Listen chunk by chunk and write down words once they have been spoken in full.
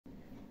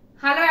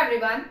Hello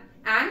everyone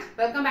and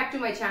welcome back to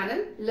my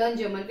channel Learn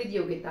German with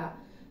Yogeeta.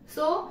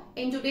 So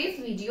in today's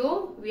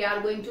video we are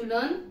going to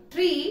learn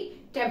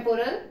three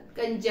temporal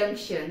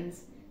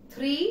conjunctions.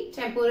 Three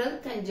temporal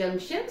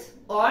conjunctions,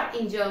 or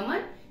in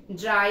German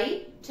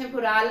drei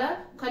temporale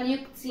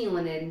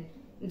Konjunktionen.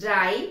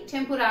 Drei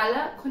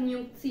temporale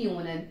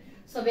Konjunktionen.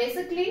 So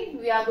basically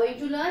we are going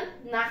to learn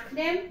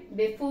Nachdem,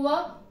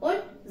 Bevor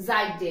und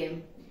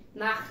Seitdem.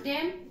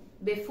 Nachdem,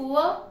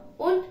 Bevor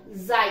und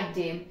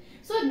Seitdem.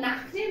 So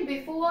Nachdem,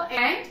 Bevor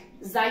and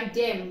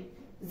Seitdem.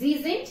 Sie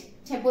sind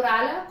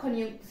temporale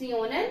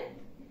Konjunktionen.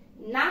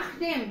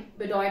 Nachdem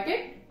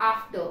bedeutet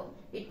after.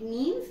 It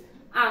means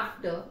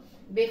after.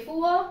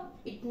 Bevor,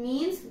 it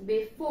means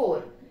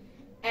before.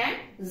 And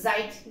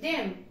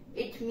Seitdem,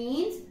 it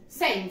means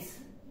since.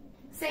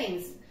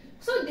 Since.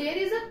 So there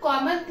is a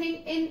common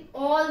thing in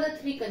all the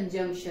three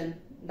conjunctions.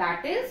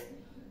 That is,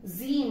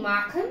 Sie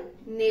machen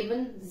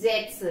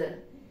Nebensätze.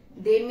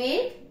 They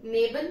make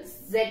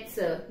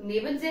Nebensätze.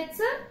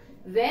 Nebensätze,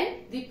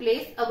 when we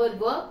place our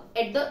verb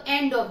at the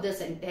end of the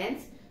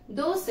sentence,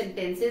 those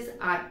sentences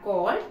are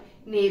called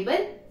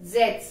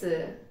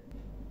Nebensätze.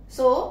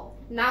 So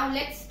now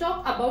let's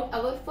talk about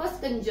our first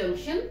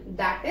conjunction,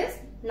 that is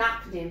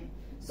Nachdem.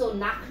 So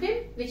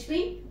Nachdem, which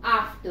means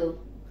after.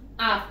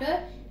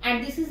 After,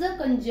 and this is a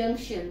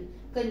conjunction.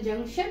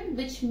 Conjunction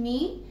which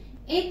means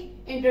it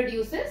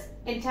introduces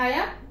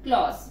entire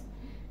clause.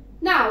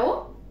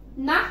 Now,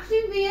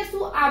 nachdem wir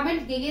zu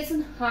Abend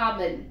gegessen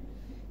haben,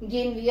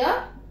 gehen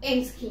wir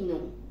ins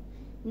Kino.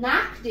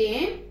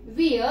 Nachdem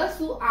wir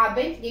zu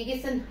Abend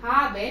gegessen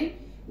haben,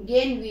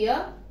 gehen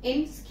wir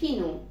ins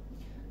Kino.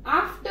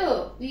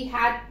 After we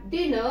had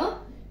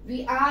dinner,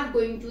 we are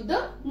going to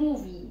the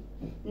movie.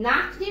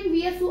 Nachdem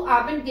wir zu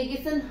Abend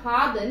gegessen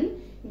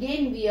haben,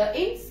 gehen wir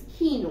ins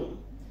Kino.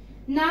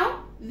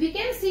 Now we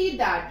can see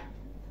that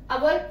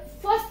our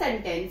first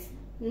sentence,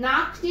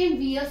 nachdem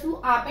wir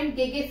zu Abend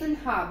gegessen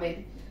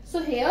haben. So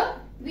here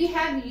we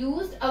have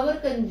used our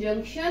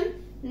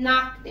conjunction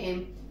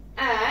nachdem,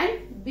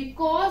 and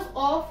because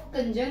of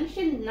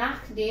conjunction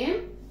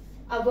nachdem,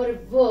 our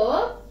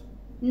verb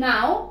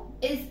now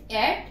is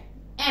at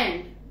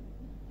end,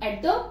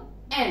 at the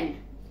end.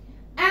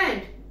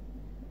 And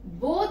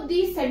both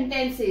these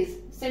sentences,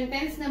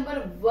 sentence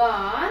number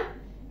 1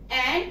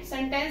 and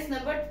sentence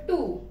number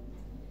 2,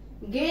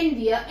 gehen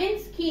wir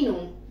ins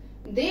Kino,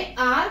 they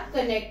are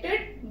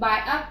connected by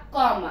a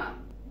comma.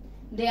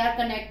 They are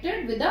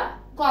connected with a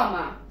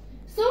comma.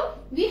 So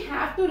we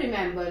have to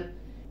remember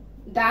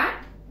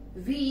that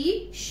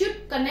we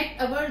should connect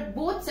our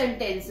both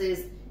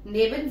sentences.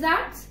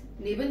 Nebensatz,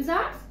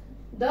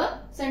 the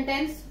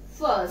sentence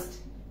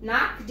first.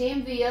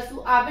 Nachdem wir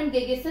zu Abend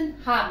gegessen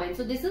haben.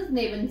 So this is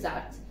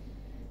Nebensatz.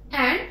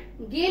 And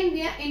gehen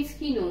wir ins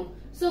Kino.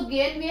 So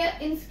gehen wir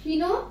ins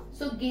Kino.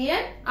 So gehen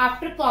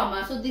after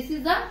comma. So this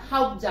is a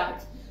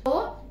Hauptsatz.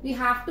 So we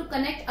have to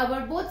connect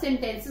our both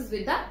sentences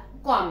with the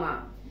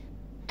comma.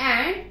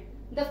 And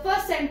the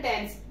first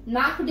sentence,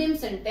 Nachdem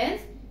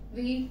sentence,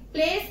 we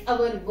place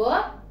our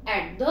verb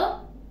at the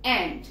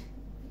end.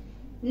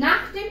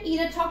 Nachdem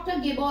ihre Tochter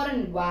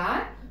geboren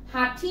war,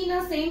 hat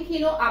Tina 10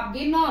 Kilo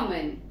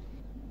abgenommen.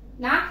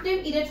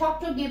 Nachdem ihre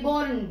Tochter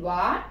geboren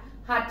war,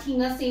 hat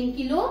Tina 10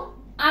 Kilo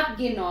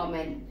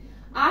abgenommen.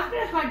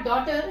 After her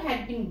daughter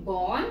had been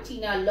born,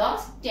 Tina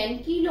lost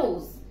 10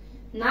 kilos.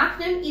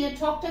 Nachdem ihre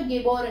Tochter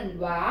geboren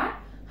war,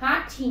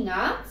 hat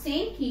Tina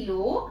 10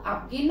 Kilo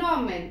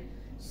abgenommen.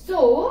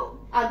 So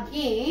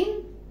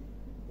again,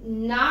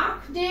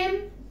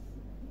 nachdem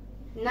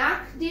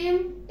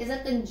is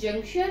a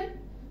conjunction.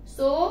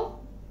 So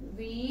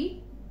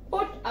we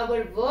put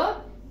our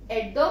verb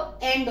at the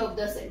end of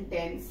the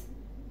sentence.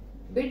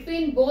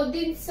 Between both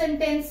these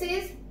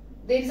sentences,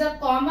 there is a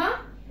comma,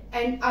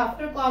 and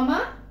after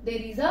comma,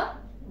 there is a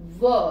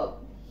verb.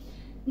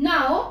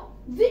 Now,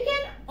 we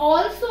can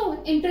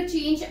also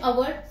interchange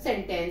our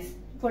sentence.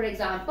 For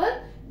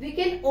example, we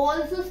can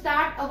also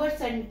start our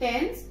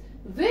sentence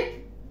with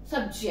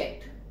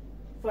subject.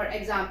 For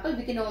example,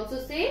 we can also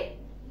say,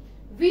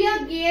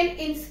 wir gehen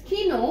ins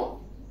Kino,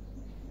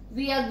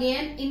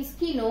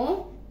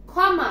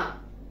 comma,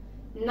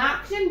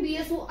 nachdem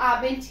wir zu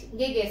Abend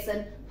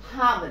gegessen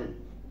haben.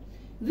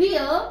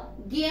 Wir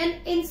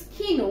gehen ins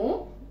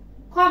Kino,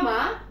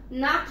 comma,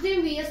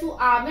 nachdem wir zu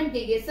Abend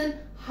gegessen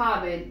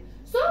haben.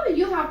 So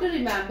you have to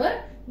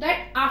remember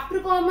that after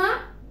comma,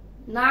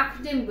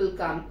 nachdem will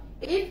come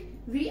if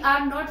we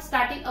are not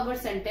starting our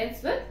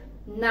sentence with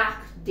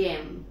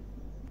nachdem.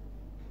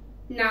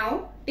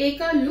 Now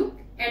take a look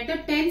at the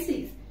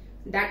tenses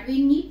that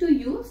we need to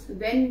use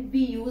when we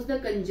use the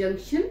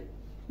conjunction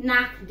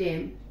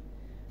nachdem.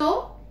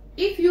 So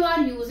if you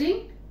are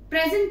using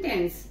present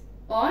tense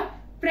or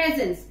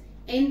presence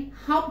in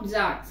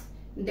Hauptsatz,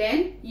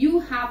 then you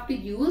have to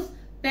use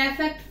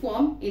perfect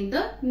form in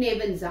the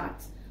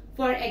Nebensatz.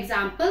 For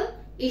example,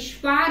 ich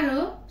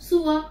fahre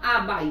zur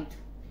Arbeit.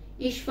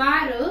 Ich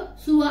fahre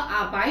zur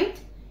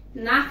Arbeit,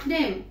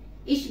 nachdem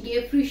ich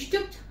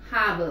gefrühstückt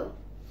habe.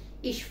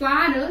 Ich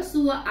fahre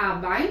zur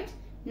Arbeit,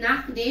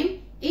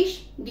 nachdem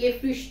ich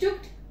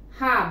gefrühstückt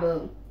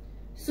habe.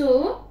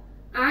 So,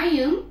 I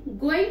am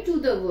going to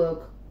the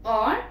work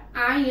or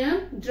I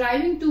am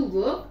driving to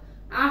work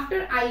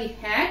after I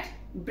had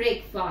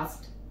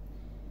breakfast.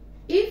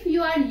 If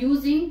you are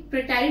using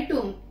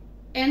Präteritum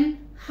in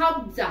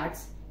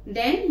Hauptsatz,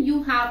 then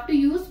you have to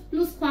use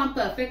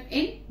Plusquamperfekt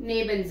in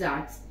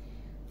Nebensatz.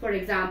 For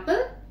example,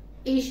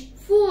 ich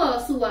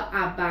fuhr zur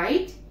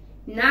Arbeit,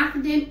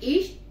 nachdem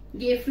ich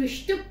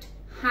gefrühstückt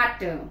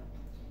hatte.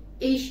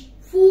 Ich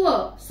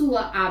fuhr zur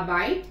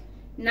Arbeit,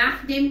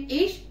 nachdem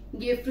ich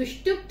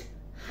gefrühstückt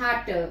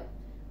hatte.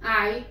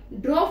 I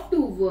drove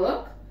to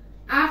work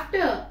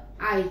after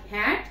I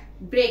had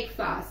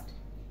breakfast.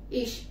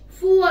 Ich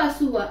fuhr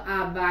zur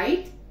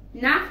Arbeit,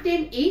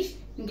 nachdem ich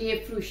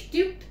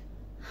gefrühstückt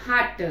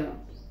hatte.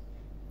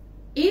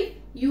 If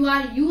you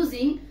are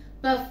using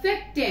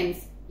perfect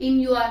tense in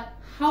your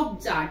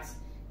Hauptsatz,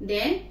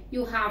 then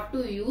you have to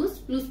use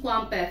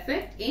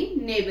Plusquamperfekt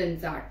in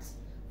Nebensatz.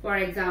 For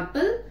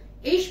example,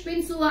 ich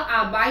bin zur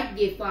Arbeit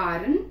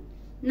gefahren,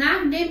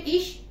 nachdem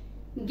ich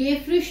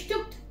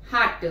gefrühstückt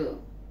hatte.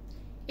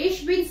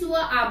 Ich bin zur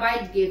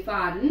Arbeit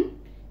gefahren,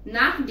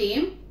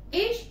 nachdem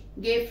ich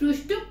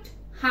gefrühstückt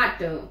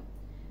hatte.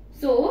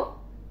 So,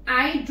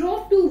 I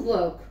drove to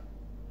work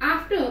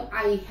after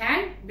I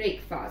had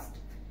breakfast.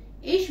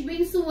 Ich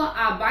bin zur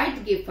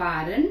Arbeit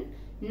gefahren,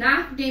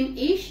 nachdem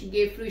ich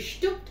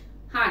gefrühstückt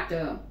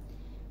hatte.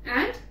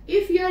 And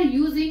if you are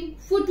using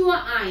Futur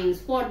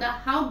 1 for the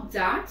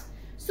Hauptsatz,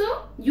 so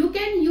you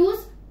can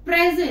use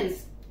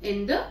presence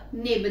in the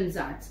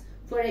Nebensatz.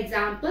 For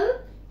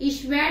example,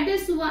 ich werde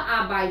zur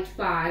Arbeit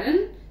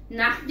fahren,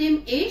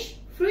 nachdem ich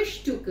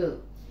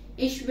frühstücke.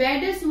 Ich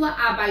werde zur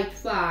Arbeit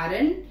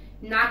fahren,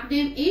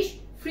 nachdem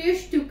ich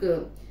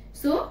frühstücke.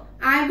 So,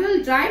 I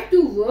will drive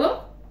to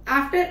work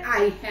after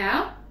I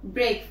have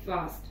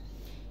breakfast.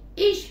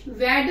 Ich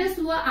werde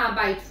zur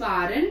Arbeit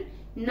fahren,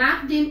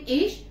 nachdem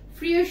ich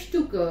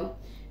frühstücke.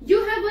 You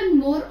have one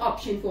more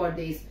option for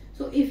this.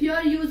 So, if you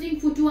are using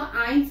Futur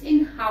 1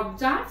 in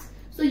Hauptsatz,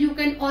 so you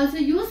can also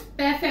use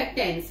perfect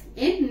tense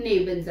in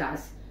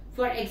Nebensatz.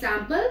 For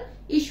example,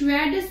 ich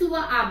werde zur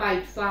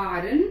Arbeit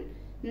fahren,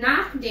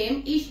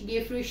 nachdem ich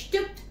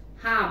gefrühstückt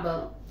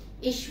habe.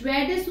 Ich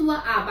werde zur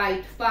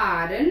Arbeit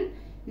fahren,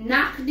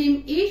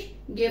 nachdem ich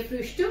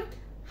gefrühstückt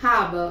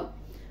habe.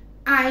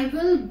 I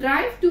will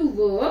drive to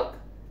work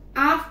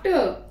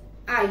after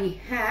I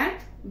had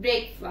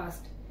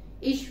breakfast.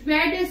 Ich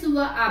werde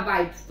zur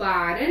Arbeit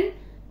fahren,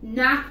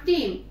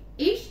 nachdem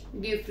ich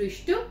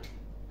gefrühstückt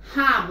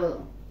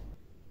habe.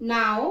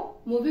 Now,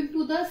 moving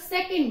to the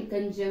second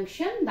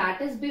conjunction,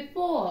 that is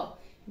before.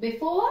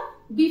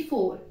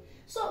 Before.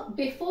 So,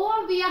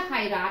 bevor wir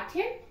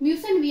heiraten,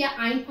 müssen wir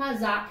ein paar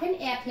Sachen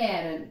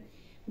erklären.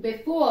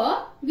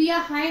 Bevor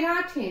wir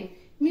heiraten,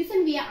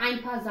 müssen wir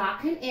ein paar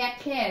Sachen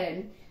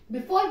erklären.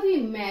 Before we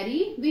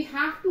marry, we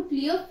have to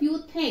clear few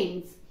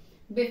things.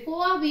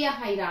 Bevor wir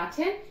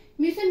heiraten,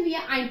 müssen wir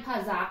ein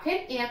paar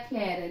Sachen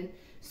erklären.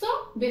 So,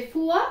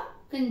 before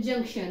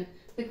conjunction.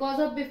 Because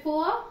of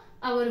before,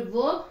 our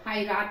verb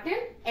heiraten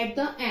at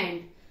the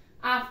end.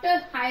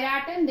 After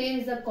heiraten, there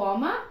is a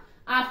comma.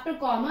 After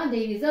comma, there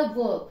is a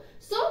verb.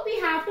 So, we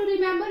have to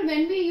remember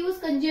when we use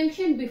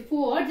conjunction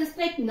before, just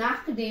like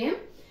nachdem.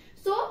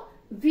 So,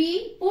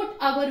 we put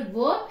our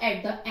verb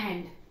at the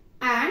end.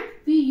 And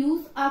we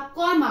use a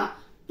comma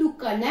to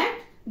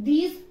connect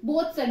these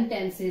both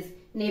sentences.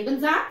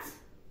 Nebensatz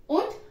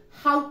und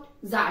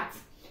Hauptsatz.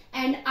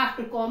 And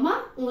after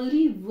comma,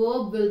 only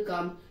verb will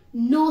come.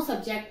 No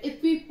subject.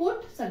 If we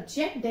put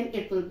subject, then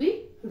it will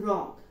be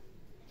wrong.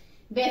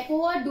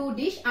 Bevor du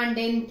dich an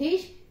den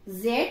Tisch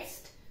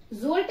setzt,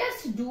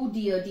 solltest du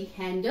dir die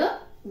Hände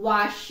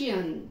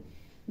waschen.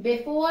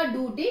 Bevor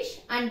du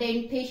dich an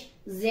den Tisch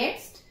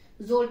setzt,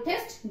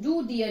 solltest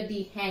du dir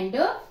die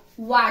Hände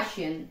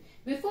waschen.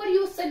 Before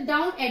you sit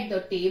down at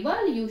the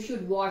table, you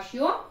should wash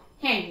your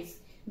hands.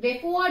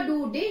 Bevor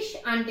du dich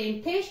an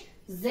den Tisch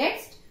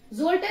setzt,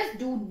 solltest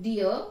du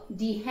dir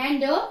die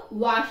Hände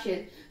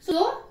waschen.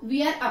 So,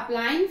 we are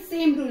applying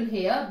same rule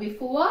here.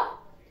 Before,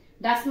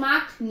 das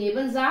macht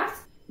Nebensatz.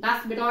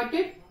 Das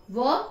bedeutet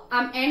Verb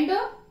am Ende.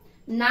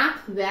 Nach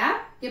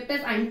Verb gibt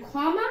es ein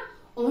Komma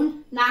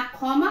und nach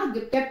Komma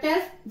gibt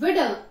es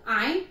wieder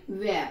ein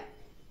Verb.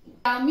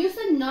 Wir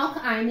müssen noch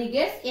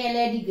einiges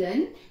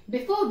erledigen,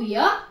 bevor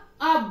wir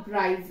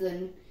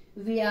abreisen.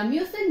 Wir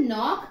müssen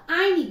noch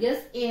einiges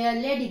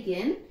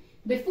erledigen,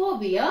 before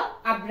wir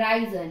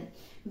abreisen.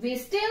 We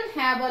still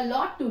have a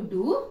lot to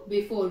do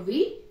before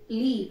we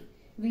leave.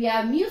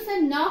 Wir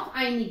müssen noch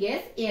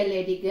einiges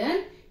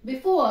erledigen,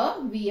 before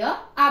wir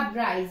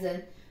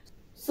abreisen.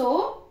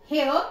 So,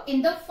 here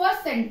in the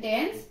first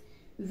sentence,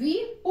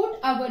 we put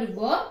our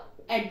verb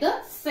at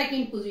the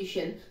second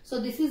position. So,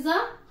 this is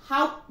a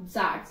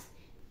Hauptsatz.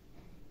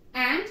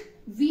 And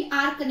we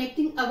are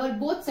connecting our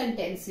both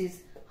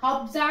sentences,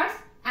 Hauptsatz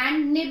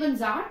and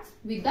Nebensatz,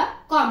 with the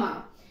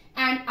comma.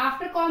 And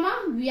after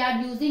comma, we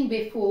are using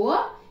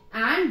before,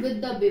 and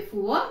with the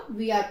before,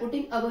 we are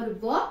putting our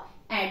verb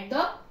at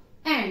the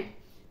end.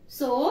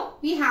 So,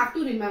 we have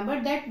to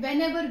remember that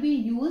whenever we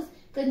use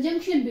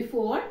conjunction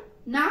before,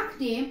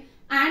 Nachdem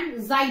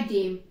and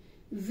Seitdem,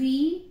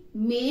 we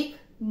make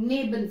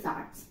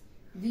Nebensatz.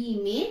 We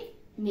make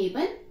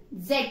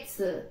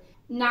Nebensätze.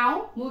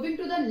 Now moving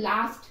to the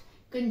last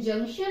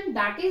conjunction,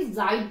 that is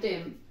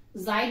Seitdem.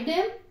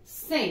 Seitdem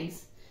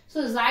since.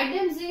 So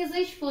Seitdem sie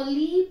sich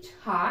verliebt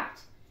hat,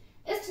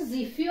 ist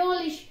sie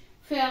völlig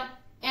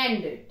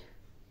verändert.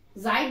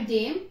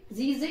 Seitdem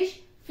sie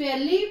sich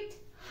verliebt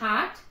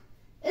hat,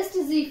 ist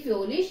sie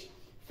völlig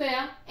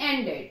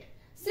verändert.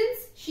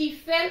 Since she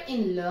fell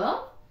in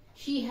love,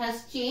 she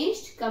has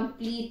changed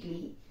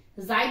completely.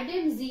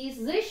 Seitdem sie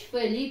sich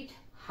verliebt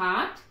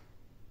hat,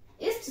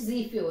 ist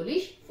sie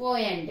völlig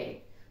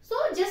verändert. So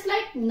just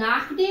like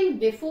Nachdem,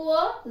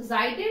 Bevor,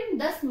 Seitdem,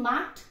 das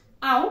macht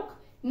auch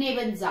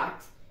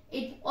Nebensatz.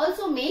 It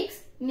also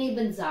makes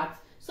Nebensatz.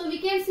 So we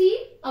can see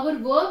our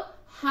verb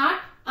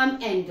hat am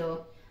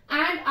Ende.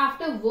 And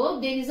after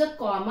verb there is a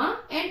comma,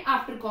 and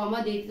after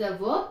comma there is a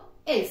verb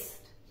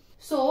ist.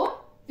 So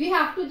we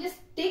have to just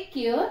take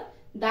care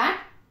that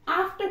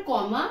after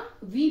comma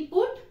we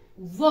put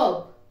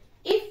verb.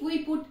 If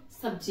we put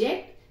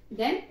subject,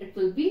 then it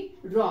will be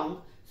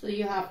wrong. So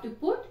you have to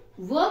put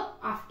verb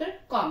after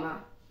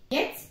comma.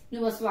 Jetzt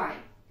Nummer 2.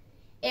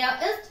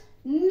 Ist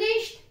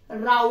nicht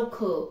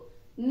Raucher.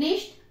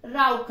 Nicht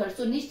Raucher.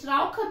 So nicht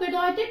Raucher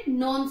bedeutet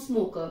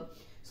Non-Smoker.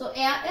 So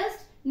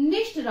ist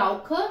nicht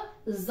Raucher,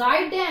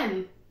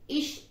 seitdem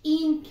ich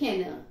ihn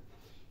kenne.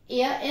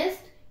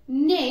 Ist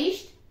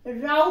nicht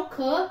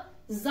Raucher,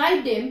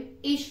 seitdem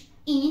ich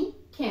ihn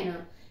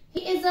kenne.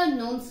 He is a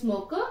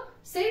non-smoker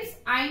since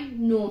I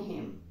know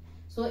him.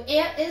 So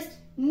ist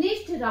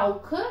nicht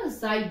Raucher,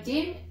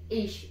 seitdem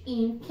ich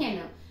ihn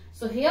kenne.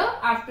 So here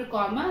after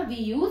comma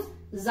we use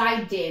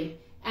seitdem,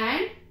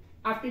 and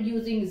after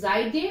using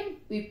seitdem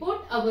we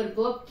put our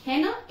verb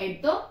kenne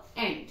at the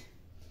end.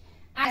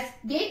 Es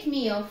geht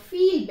mir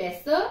viel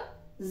besser,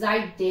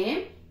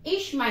 seitdem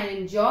ich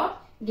meinen Job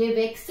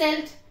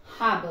gewechselt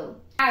habe.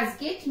 Es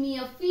geht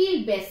mir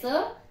viel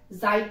besser,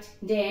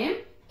 seitdem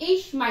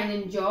ich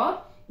meinen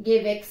Job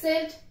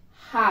gewechselt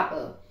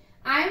habe.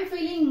 I am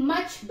feeling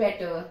much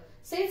better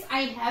since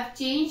I have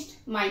changed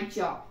my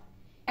job.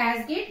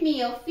 Es geht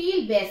mir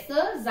viel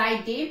besser,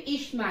 seitdem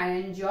ich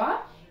meinen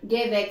Job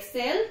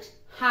gewechselt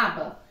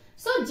habe.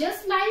 So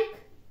just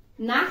like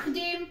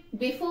Nachdem,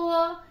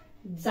 Bevor,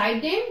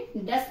 Seitdem,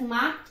 das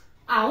macht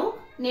auch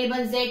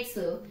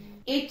Nebensätze.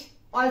 It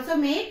also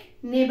make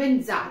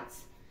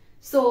Nebensatz.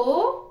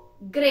 So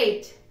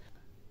great.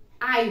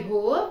 I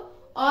hope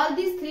all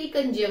these three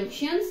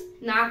conjunctions,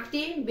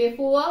 Nachdem,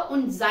 Bevor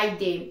und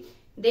Seitdem,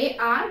 they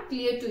are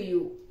clear to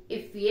you.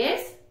 If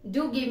yes,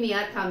 do give me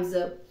a thumbs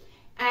up.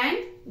 And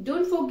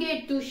don't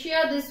forget to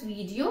share this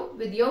video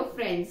with your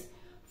friends.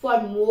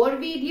 For more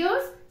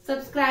videos,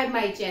 subscribe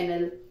my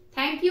channel.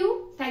 Thank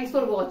you. Thanks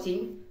for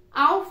watching.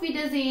 Auf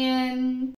Wiedersehen.